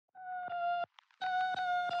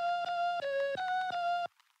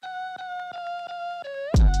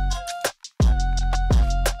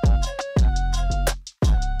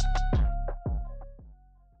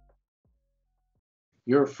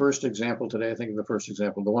your first example today, I think the first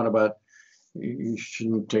example, the one about you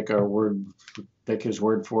shouldn't take his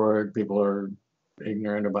word for it. People are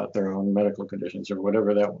ignorant about their own medical conditions or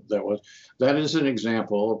whatever that was. That is an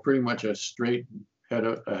example, pretty much a straight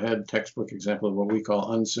ahead textbook example of what we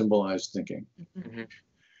call unsymbolized thinking. Mm-hmm.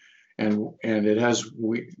 And it has,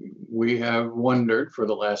 we have wondered for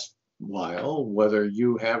the last while whether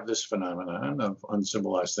you have this phenomenon of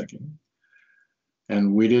unsymbolized thinking.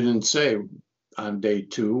 And we didn't say on day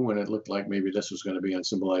 2, when it looked like maybe this was going to be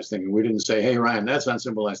unsymbolized thinking, we didn't say, hey, Ryan, that's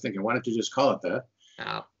unsymbolized thinking. Why don't you just call it that?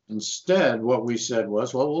 Oh. Instead, what we said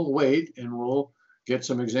was, well, we'll wait and we'll get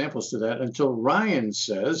some examples to that until Ryan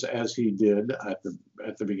says, as he did at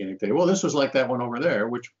the beginning today, well, this was like that one over there,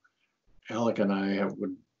 which Alec and I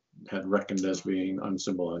had reckoned as being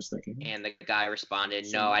unsymbolized thinking. And the guy responded,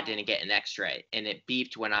 no, I didn't get an x-ray. And it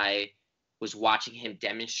beeped when I was watching him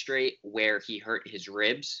demonstrate where he hurt his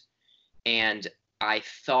ribs. And I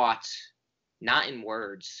thought, not in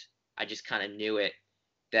words, I just kind of knew it,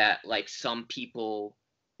 that like some people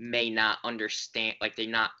may not understand, like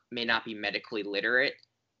may not be medically literate,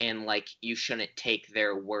 and like you shouldn't take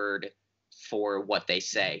their word for what they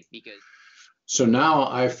say. Because so now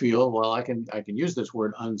I feel, well, I can use this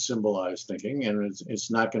word unsymbolized thinking, and it's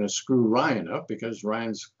not going to screw Ryan up because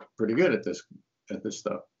Ryan's pretty good at this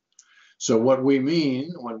stuff. So what we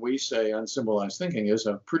mean when we say unsymbolized thinking is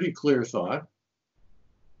a pretty clear thought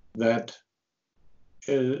that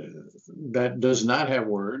does not have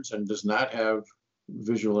words and does not have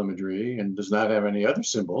visual imagery and does not have any other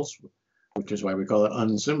symbols, which is why we call it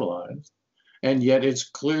unsymbolized. And yet it's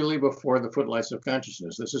clearly before the footlights of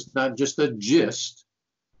consciousness. This is not just a gist.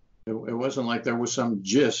 It wasn't like there was some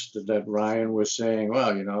gist that Ryan was saying,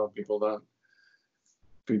 well, you know, people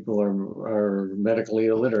are medically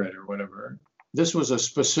illiterate or whatever. This was a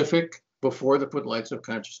specific before the footlights of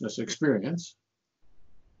consciousness experience.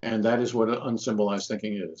 And that is what unsymbolized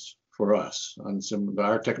thinking is for us.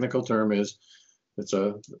 Our technical term is it's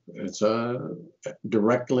a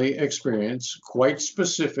directly experience, quite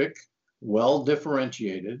specific, well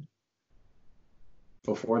differentiated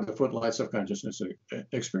before the footlights of consciousness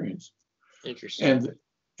experience. Interesting.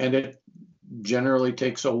 And it generally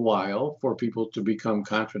takes a while for people to become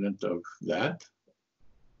confident of that,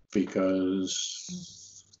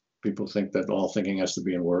 because people think that all thinking has to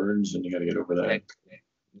be in words, and you got to get over that.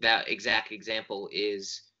 That exact example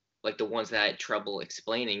is like the ones that I had trouble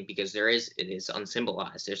explaining, because it is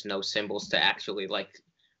unsymbolized. There's no symbols to actually like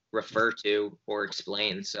refer to or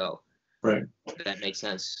explain. So right, that makes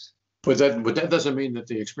sense. But that doesn't mean that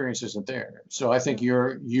the experience isn't there. So I think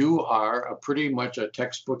you are pretty much a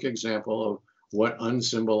textbook example of what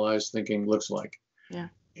unsymbolized thinking looks like. Yeah.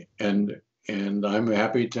 And I'm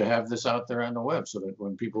happy to have this out there on the web so that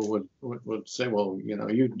when people would say, well, you know,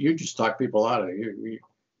 you just talk people out of it.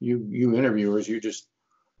 You interviewers, you just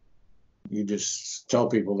tell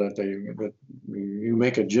people that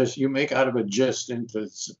you make out of a gist into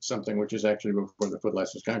something which is actually before the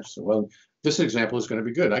footlights of consciousness. Well, this example is going to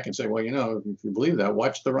be good. I can say, well, you know, if you believe that,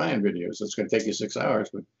 watch the Ryan videos. It's going to take you 6 hours,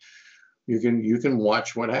 but you can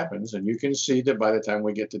watch what happens, and you can see that by the time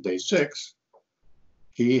we get to day 6,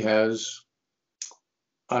 he has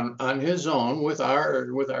on his own, with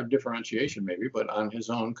our differentiation maybe, but on his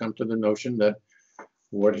own, come to the notion that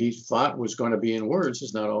what he thought was going to be in words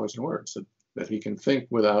is not always in words, that he can think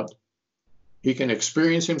he can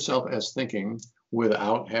experience himself as thinking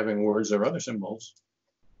without having words or other symbols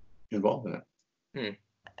involved in it.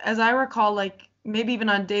 As I recall, like maybe even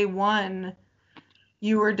on day 1,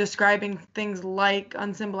 you were describing things like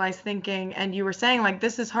unsymbolized thinking, and you were saying like,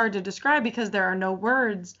 this is hard to describe because there are no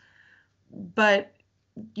words, but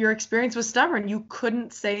your experience was stubborn. You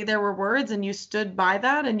couldn't say there were words, and you stood by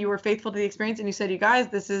that, and you were faithful to the experience, and you said, you guys,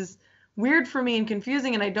 this is weird for me and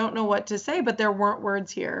confusing, and I don't know what to say, but there weren't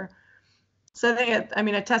words here. So I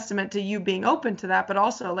think, a testament to you being open to that, but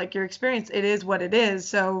also like your experience, it is what it is.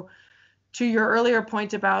 So to your earlier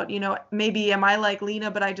point about, you know, maybe am I like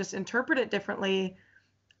Lena, but I just interpret it differently,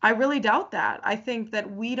 I really doubt that. I think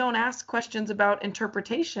that we don't ask questions about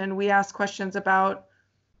interpretation. We ask questions about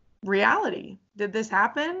reality. Did this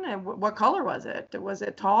happen? And what color was it? Was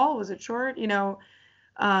it tall? Was it short? You know,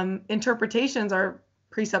 interpretations are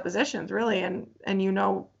presuppositions, really, and you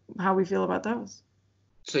know how we feel about those.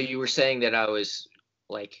 So you were saying that I was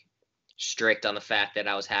like strict on the fact that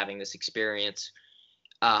I was having this experience,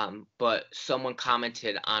 but someone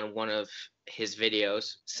commented on one of his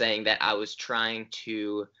videos saying that I was trying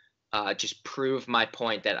to just prove my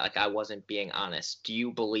point that like I wasn't being honest. Do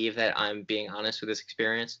you believe that I'm being honest with this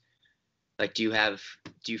experience? Like, do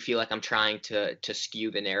you feel like I'm trying to skew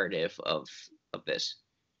the narrative of this?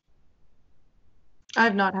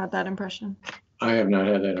 I've not had that impression. I have not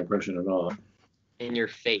had that impression at all. In your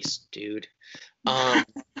face, dude.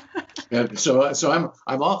 And so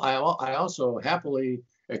I also happily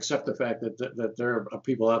accept the fact that there are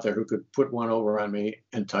people out there who could put one over on me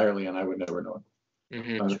entirely, and I would never know it.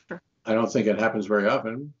 Mm-hmm. I don't think it happens very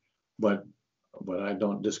often, but I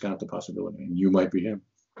don't discount the possibility. And you might be him.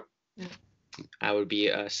 I would be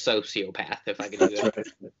a sociopath if I could do that.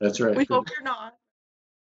 That's right. We hope you're not.